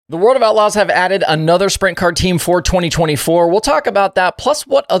The World of Outlaws have added another sprint car team for 2024. We'll talk about that, plus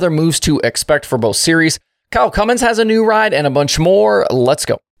what other moves to expect for both series. Kyle Cummins has a new ride and a bunch more. Let's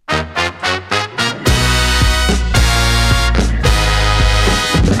go.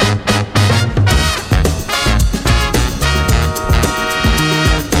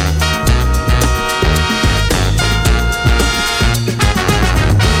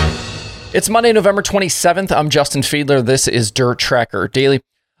 It's Monday, November 27th. I'm Justin Fiedler. This is Dirt Tracker Daily.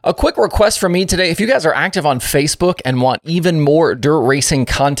 A quick request from me today. If you guys are active on Facebook and want even more dirt racing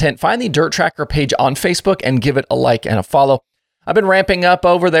content, find the Dirt Tracker page on Facebook and give it a like and a follow. I've been ramping up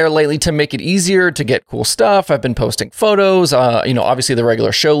over there lately to make it easier to get cool stuff. I've been posting photos, obviously the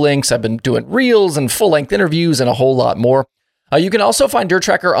regular show links. I've been doing reels and full-length interviews and a whole lot more. You can also find Dirt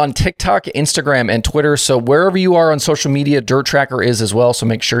Tracker on TikTok, Instagram, and Twitter. So wherever you are on social media, Dirt Tracker is as well. So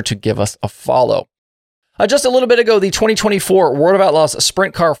make sure to give us a follow. Just a little bit ago, the 2024 World of Outlaws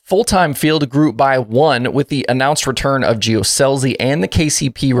Sprint Car full-time field grew by one with the announced return of Gio Scelzi and the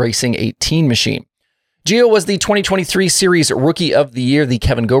KCP Racing 18 machine. Gio was the 2023 Series Rookie of the Year, the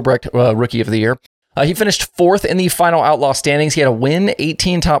Kevin Gobrecht Rookie of the Year. He finished fourth in the final Outlaw standings. He had a win,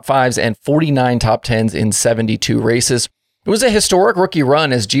 18 top fives, and 49 top tens in 72 races. It was a historic rookie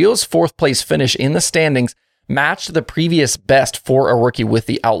run as Gio's fourth place finish in the standings matched the previous best for a rookie with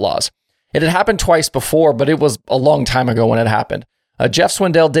the Outlaws. It had happened twice before, but it was a long time ago when it happened. Jeff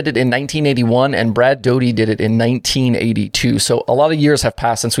Swindell did it in 1981 and Brad Doty did it in 1982. So a lot of years have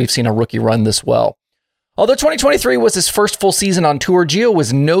passed since we've seen a rookie run this well. Although 2023 was his first full season on tour, Gio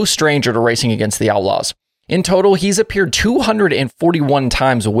was no stranger to racing against the Outlaws. In total, he's appeared 241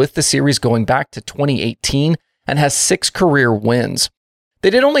 times with the series going back to 2018. And has 6 career wins.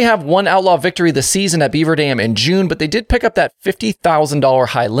 They did only have one Outlaw victory this season at Beaver Dam in June, but they did pick up that $50,000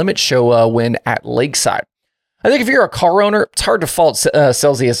 high limit show win at Lakeside. I think if you're a car owner, it's hard to fault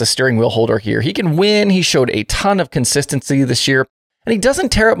Scelzi as a steering wheel holder here. He can win. He showed a ton of consistency this year, and he doesn't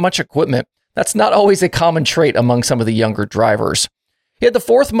tear up much equipment. That's not always a common trait among some of the younger drivers. He had the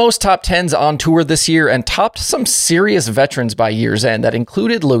 4th most top 10s on tour this year and topped some serious veterans by year's end that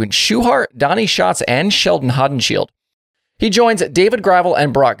included Logan Schuchart, Donnie Schatz, and Sheldon Haudenschild. He joins David Gravel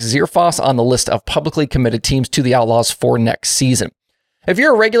and Brock Zierfoss on the list of publicly committed teams to the Outlaws for next season. If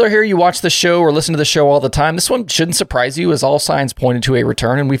you're a regular here, you watch the show or listen to the show all the time, this one shouldn't surprise you as all signs pointed to a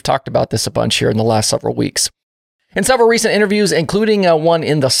return, and we've talked about this a bunch here in the last several weeks. In several recent interviews, including one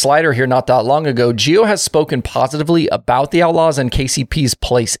in the Slider here not that long ago, Gio has spoken positively about the Outlaws and KCP's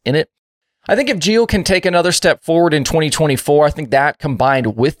place in it. I think if Gio can take another step forward in 2024, I think that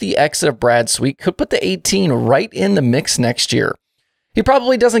combined with the exit of Brad Sweet could put the 18 right in the mix next year. He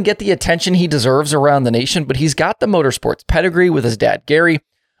probably doesn't get the attention he deserves around the nation, but he's got the motorsports pedigree with his dad, Gary,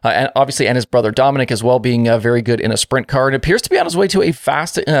 and his brother Dominic as well, being very good in a sprint car, and appears to be on his way to a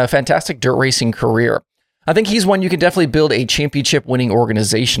fantastic dirt racing career. I think he's one you can definitely build a championship-winning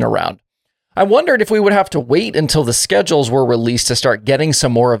organization around. I wondered if we would have to wait until the schedules were released to start getting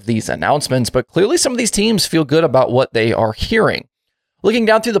some more of these announcements, but clearly some of these teams feel good about what they are hearing. Looking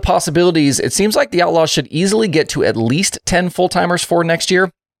down through the possibilities, it seems like the Outlaws should easily get to at least 10 full-timers for next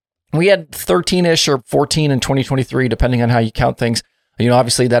year. We had 13-ish or 14 in 2023, depending on how you count things.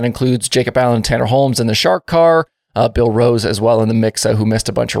 Obviously that includes Jacob Allen and Tanner Holmes in the Shark car, Bill Rose as well in the mix, who missed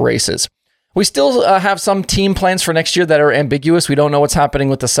a bunch of races. We still have some team plans for next year that are ambiguous. We don't know what's happening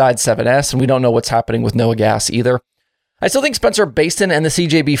with the Side 7S, and we don't know what's happening with Noah Gas either. I still think Spencer Baston and the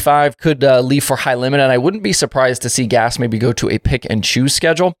CJB5 could leave for High Limit, and I wouldn't be surprised to see Gas maybe go to a pick-and-choose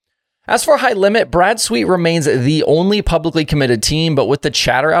schedule. As for High Limit, Brad Sweet remains the only publicly committed team, but with the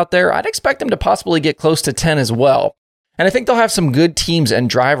chatter out there, I'd expect him to possibly get close to 10 as well. And I think they'll have some good teams and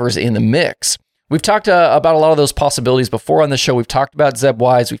drivers in the mix. We've talked about a lot of those possibilities before on the show. We've talked about Zeb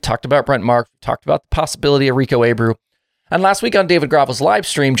Wise. We've talked about Brent Marks. We've talked about the possibility of Rico Abreu. And last week on David Gravel's live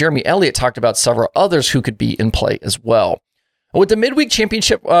stream, Jeremy Elliott talked about several others who could be in play as well. With the midweek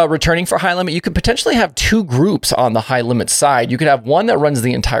championship returning for High Limit, you could potentially have 2 groups on the High Limit side. You could have one that runs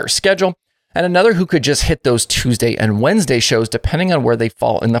the entire schedule and another who could just hit those Tuesday and Wednesday shows depending on where they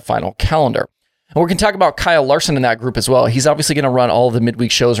fall in the final calendar. And we're going to talk about Kyle Larson in that group as well. He's obviously going to run all of the midweek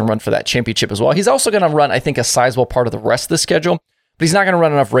shows and run for that championship as well. He's also going to run, I think, a sizable part of the rest of the schedule, but he's not going to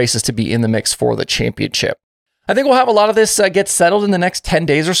run enough races to be in the mix for the championship. I think we'll have a lot of this get settled in the next 10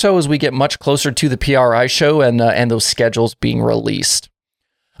 days or so as we get much closer to the PRI show and those schedules being released.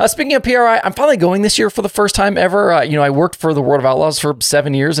 Speaking of PRI, I'm finally going this year for the first time ever. I worked for the World of Outlaws for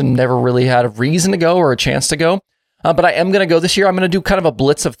 7 years and never really had a reason to go or a chance to go. But I am going to go this year. I'm going to do kind of a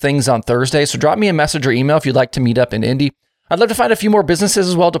blitz of things on Thursday. So drop me a message or email if you'd like to meet up in Indy. I'd love to find a few more businesses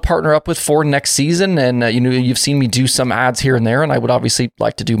as well to partner up with for next season. And, you've seen me do some ads here and there, and I would obviously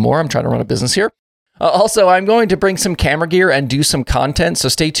like to do more. I'm trying to run a business here. Also, I'm going to bring some camera gear and do some content, so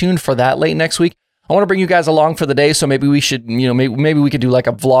stay tuned for that late next week. I want to bring you guys along for the day, so maybe we should, maybe we could do like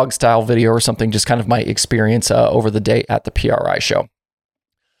a vlog style video or something, just kind of my experience over the day at the PRI show.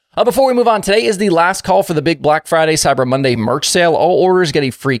 Before we move on, today is the last call for the big Black Friday, Cyber Monday merch sale. All orders get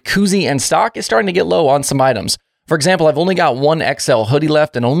a free koozie, and stock is starting to get low on some items. For example, I've only got one XL hoodie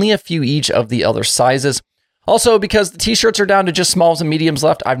left and only a few each of the other sizes. Also, because the t-shirts are down to just smalls and mediums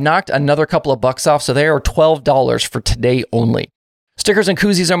left, I've knocked another couple of bucks off, so they are $12 for today only. Stickers and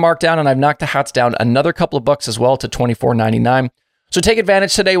koozies are marked down, and I've knocked the hats down another couple of bucks as well to $24.99. So take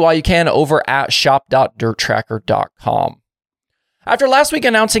advantage today while you can over at shop.dirttracker.com. After last week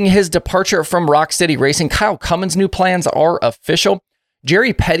announcing his departure from Rocksteady Racing, Kyle Cummins' new plans are official.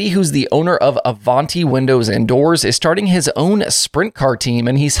 Jerry Petty, who's the owner of Avanti Windows and Doors, is starting his own sprint car team,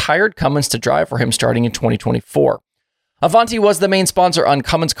 and he's hired Cummins to drive for him starting in 2024. Avanti was the main sponsor on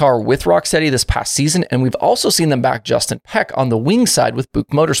Cummins' car with Rocksteady this past season, and we've also seen them back Justin Peck on the wing side with Buick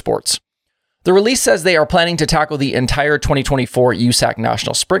Motorsports. The release says they are planning to tackle the entire 2024 USAC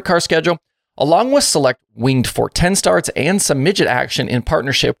National Sprint Car schedule, along with select winged 410 starts and some midget action in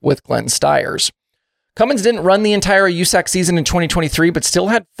partnership with Glenn Stiers. Cummins didn't run the entire USAC season in 2023, but still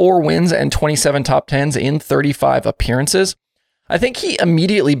had 4 wins and 27 top 10s in 35 appearances. I think he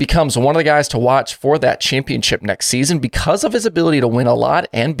immediately becomes one of the guys to watch for that championship next season because of his ability to win a lot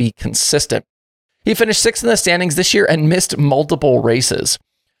and be consistent. He finished 6th in the standings this year and missed multiple races.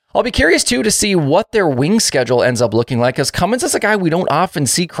 I'll be curious too to see what their wing schedule ends up looking like, as Cummins is a guy we don't often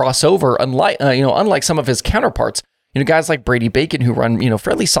see crossover, unlike some of his counterparts. Guys like Brady Bacon who run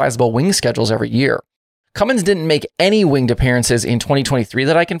fairly sizable wing schedules every year. Cummins didn't make any winged appearances in 2023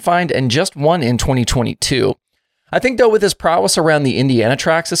 that I can find, and just one in 2022. I think, though, with his prowess around the Indiana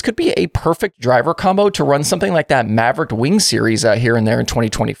tracks, this could be a perfect driver combo to run something like that Maverick Wing Series here and there in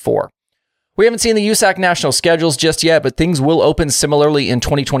 2024. We haven't seen the USAC national schedules just yet, but things will open similarly in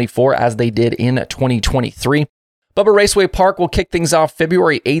 2024 as they did in 2023. Bubba Raceway Park will kick things off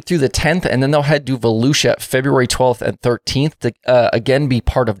February 8th through the 10th, and then they'll head to Volusia February 12th and 13th to again be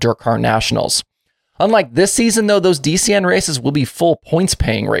part of Dirt Car Nationals. Unlike this season, though, those DCN races will be full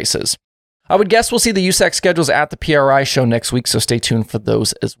points-paying races. I would guess we'll see the USAC schedules at the PRI show next week, so stay tuned for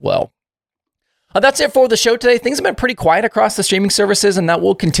those as well. That's it for the show today. Things have been pretty quiet across the streaming services, and that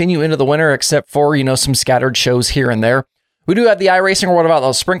will continue into the winter, except for, some scattered shows here and there. We do have the iRacing or World of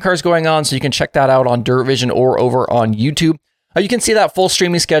Outlaws sprint cars going on, so you can check that out on Dirt Vision or over on YouTube. You can see that full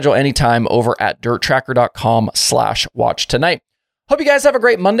streaming schedule anytime over at dirttracker.com/watch tonight. Hope you guys have a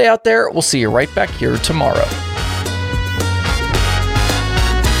great Monday out there. We'll see you right back here tomorrow.